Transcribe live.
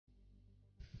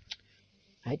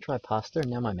I ate dry pasta and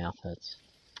now my mouth hurts.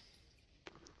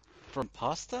 From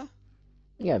pasta?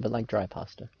 Yeah, but like dry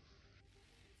pasta.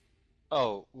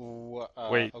 Oh,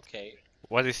 Wait. okay.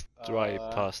 What is dry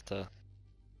pasta?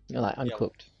 You know, like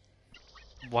uncooked.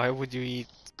 Why would you eat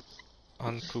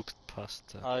uncooked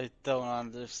pasta? I don't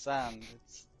understand.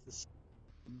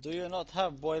 Do you not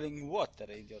have boiling water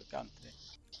in your country?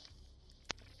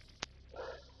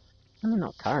 I mean,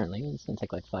 not currently. It's gonna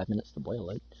take like 5 minutes to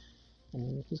boil it.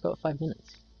 And he's got 5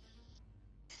 minutes.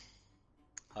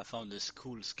 I found this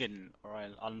cool skin, or I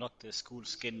unlocked this cool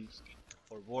skin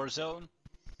for Warzone.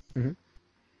 Mhm.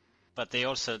 But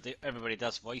everybody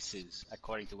does voices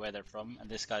according to where they're from, and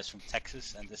this guy's from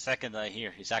Texas, and the second I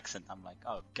hear his accent, I'm like,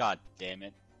 oh god damn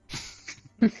it.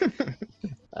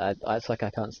 It's like I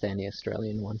can't stand the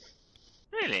Australian one.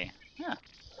 Really? Yeah.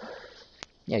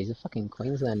 Yeah, he's a fucking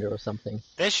Queenslander or something.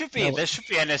 There should be an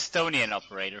Estonian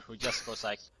operator who just goes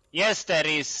like, yes, there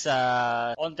is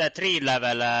on the 3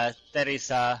 level there is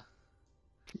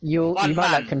You might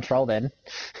man. like control then.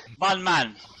 1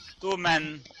 man, 2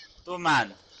 men, 2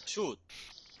 man, shoot.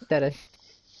 Steady.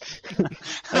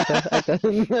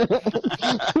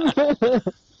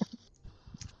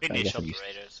 Finnish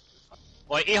operators.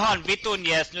 Voi ihan vitun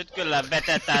jees, nyt kyllä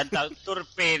vetetään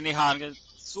turppiin ihan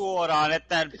suoraan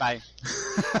eteenpäin.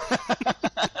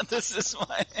 This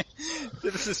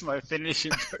is my Finnish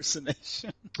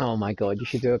impersonation. Oh my god, you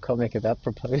should do a comic about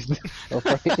proposed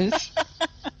operators.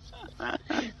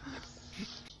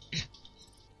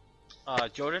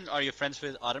 Jordan, are you friends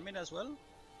with Armin as well?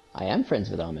 I am friends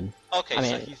with Armin. Okay, I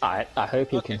mean, I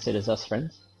hope he considers us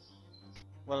friends.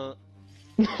 Well,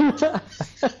 I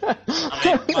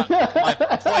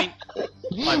mean,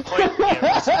 my point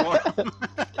here is more.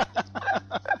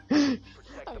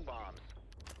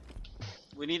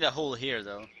 We need a hole here,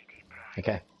 though.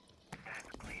 Okay.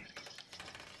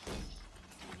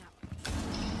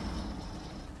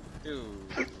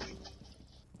 Dude.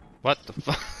 What the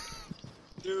fuck?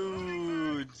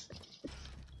 Dude.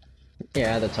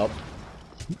 Yeah, at the top.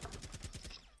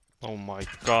 Oh my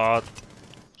god.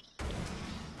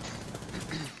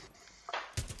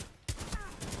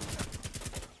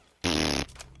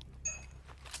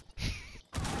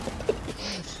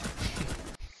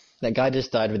 That guy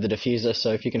just died with the diffuser,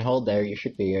 so if you can hold there, you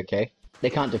should be okay.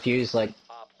 They can't defuse, like...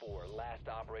 Op 4, last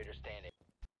operator standing.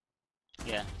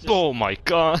 Yeah. Oh my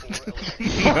god.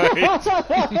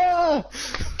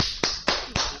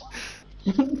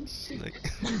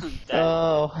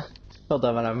 Oh, hold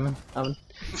on, I'm...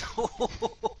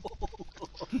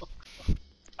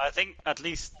 I think at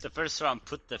least the first round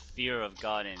put the fear of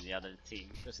God in the other team,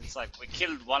 because it's like we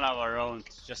killed one of our own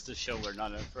just to show we're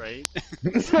not afraid.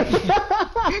 It's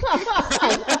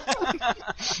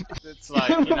like,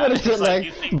 you know, what is it, like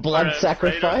you think blood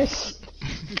sacrifice?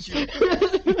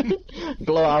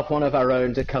 Blow up one of our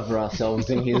own to cover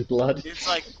ourselves in his blood. It's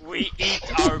like we eat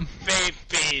our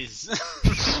babies.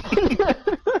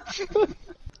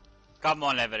 Come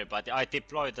on, everybody! I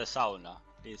deploy the sauna.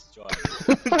 Please join.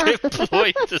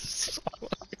 Deploy the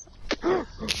sauna.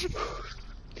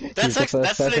 That's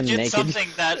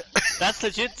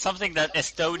legit something that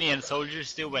Estonian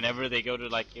soldiers do whenever they go to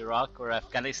like Iraq or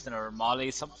Afghanistan or Mali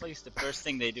someplace. The first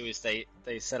thing they do is they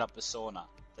set up a sauna.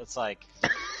 That's like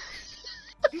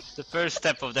the first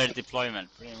step of their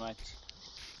deployment, pretty much.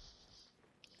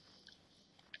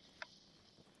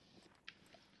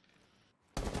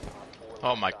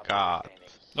 Oh my god.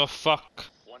 Oh fuck.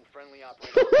 One friendly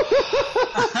operator.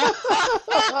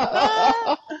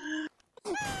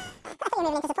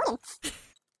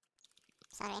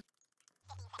 Sorry.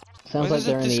 Sounds like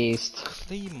they're in the east.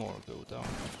 Claymore go down.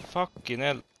 Fucking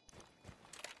hell.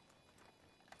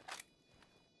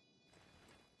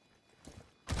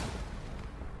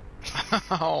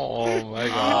 Oh my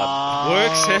god.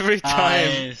 Works every time.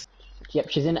 Nice. Yep,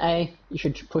 she's in A. You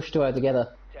should push to her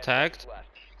together. Tagged.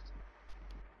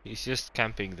 He's just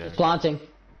camping there. Planting.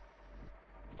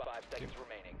 5 seconds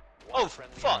remaining. Oh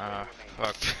fuck! Ah,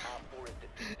 fuck.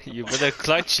 You better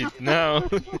clutch it now.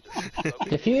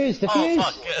 Defuse, defuse! Oh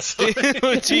fuck! Yes.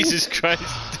 Oh, Jesus Christ,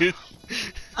 dude.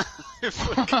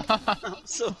 I'm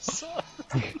so sorry.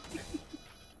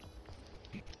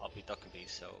 I'll be talking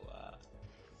so.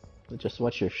 Just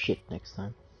watch your shit next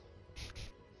time.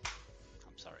 I'm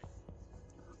sorry.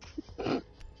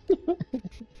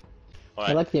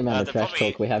 I like the amount of trash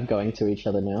probably... talk we have going to each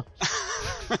other now.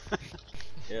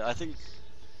 Yeah, I think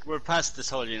we're past this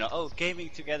whole, you know, oh, gaming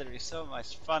together is so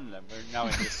much fun, and we're now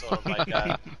in this sort of like,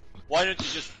 why don't you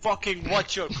just fucking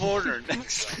watch your corner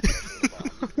next time?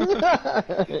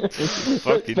 But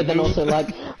then also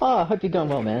like, oh, I hope you're going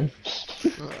well, man.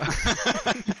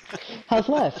 How's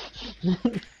life?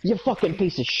 You fucking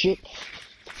piece of shit.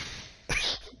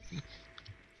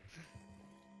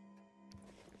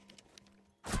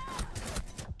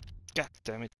 God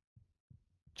damn it.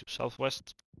 To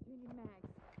southwest.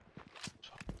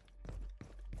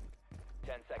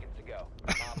 10 seconds to go.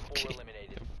 Op 4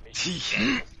 eliminated.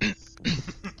 Mission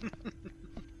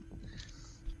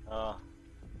Oh.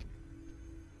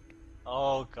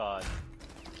 Oh god.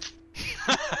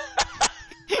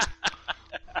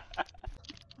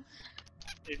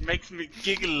 It makes me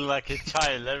giggle like a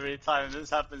child every time this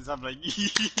happens. I'm like,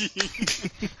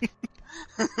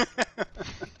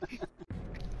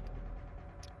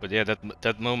 But yeah,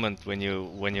 that moment when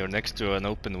you're next to an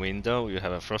open window, you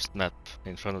have a frost map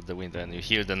in front of the window, and you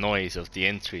hear the noise of the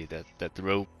entry, that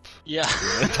rope yeah.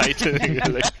 tightening. You're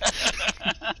like,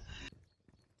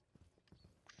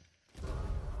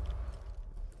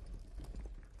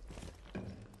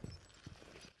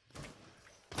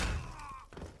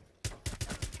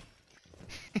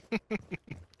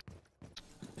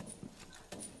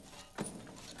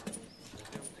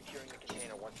 securing the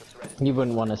container once the threat is You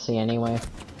wouldn't want to see anyway.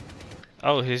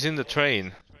 oh, he's in the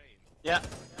train. Yeah.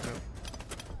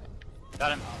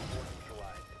 Got him.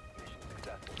 neutralized. Mission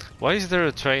successful. Why is there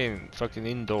a train fucking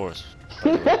indoors?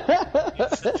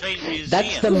 It's the train museum.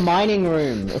 That's the mining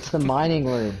room. It's the mining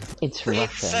room. It's It's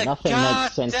Russia. a Nothing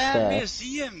makes sense goddamn there.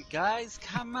 museum, guys.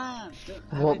 Come on.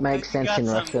 What makes You sense got in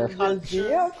some Russia?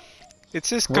 culture. It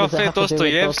says What does that Cafe have to do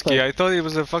with Dostoevsky. Tolstoy? I thought it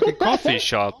was a fucking coffee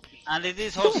shop. And it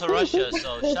is also Russia,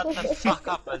 so shut the fuck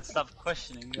up and stop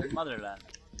questioning your motherland.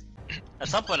 At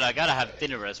some point I gotta have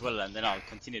dinner as well, and then I'll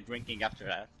continue drinking after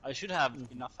that. I should have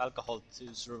enough alcohol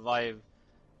to survive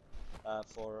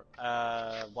for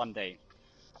 1 day.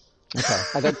 Okay,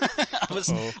 I got I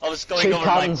was going 2 over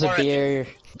cartons my of beer,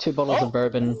 2 bottles Oh. of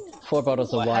bourbon, 4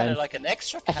 bottles of I had wine. like an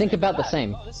extra. I think can about of the that.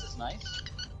 same. Oh, this is nice.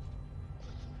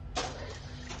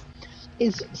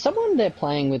 Is someone there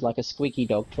playing with like a squeaky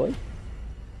dog toy?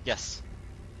 Yes,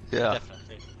 Yeah.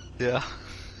 definitely. Yeah.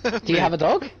 Do you have a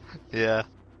dog? Yeah.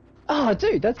 Oh,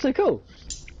 dude, that's so cool.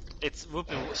 It would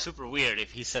be super weird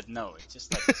if he said no. It's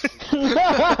just like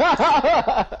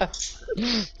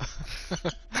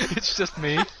It's just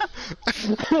me.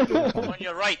 on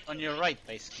your right,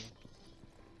 basically.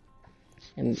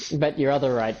 But your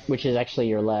other right, which is actually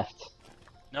your left.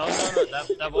 No,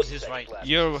 that was his right.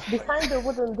 You're Behind the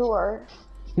wooden door.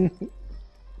 10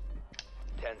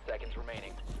 seconds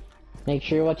remaining. Make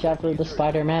sure you watch out for the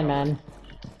Spider-Man, man.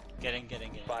 Getting.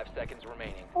 5 seconds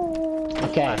remaining.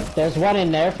 Okay, there's one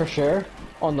in there for sure.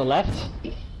 On the left.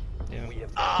 We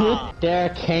have Ah, There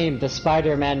came the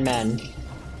Spider-Man man.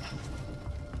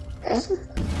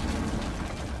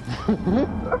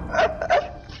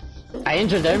 I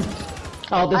injured him.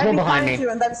 Oh, there's I'm one behind me. you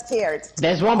and I'm scared.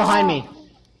 There's one behind me.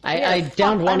 I Yes,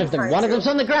 downed one I'm of them. behind One of you. them's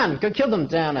on the ground. Go kill them,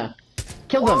 Diana.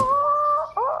 Kill them.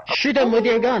 Shoot them with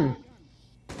your gun.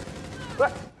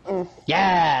 What?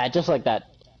 Yeah, just like that.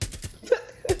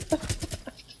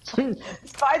 You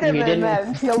Spider-Man didn't-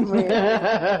 man killed me.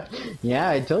 Yeah,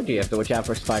 I told you have to watch out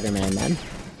for Spider-Man, man.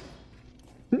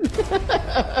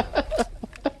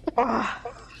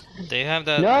 they have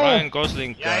that No. Ryan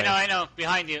Gosling yeah, guy. I know.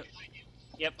 Behind you.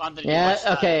 Yep, under the Yeah, watch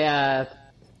that. okay,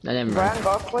 never mind. Ryan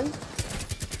Gosling?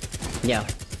 Yeah.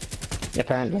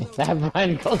 Apparently. They have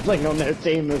Ryan Gosling on their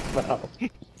team as well.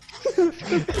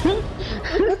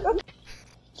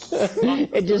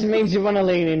 It just makes you want to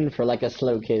lean in for like a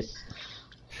slow kiss.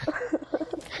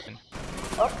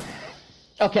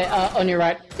 Okay, on your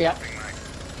right. Yep.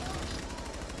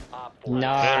 Op 4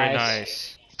 Nice. Very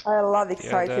nice. I love Yeah,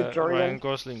 excited the Jordan. Ryan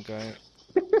Gosling guy.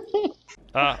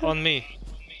 On me.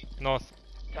 North.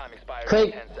 time expired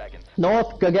Quick. in 10 seconds.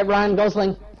 North, go get Ryan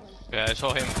Gosling. Yeah, I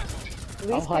saw him.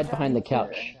 I'll hide behind the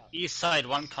couch. East side,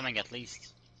 one coming at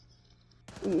least.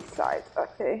 East side,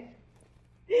 okay.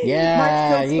 Yeah,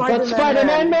 Max you got killed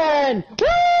Spider-Man man!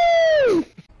 Woo!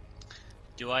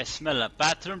 Do I smell a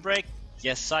bathroom break?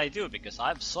 Yes, I do, because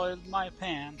I've soiled my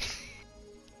pants.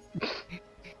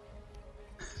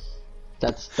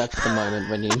 That's the moment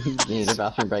when you need a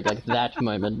bathroom break, like that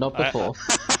moment, not before.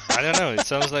 I don't know, it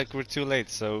sounds like we're too late,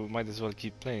 so might as well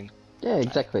keep playing. Yeah,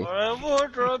 exactly. Or a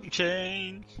wardrobe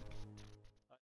change.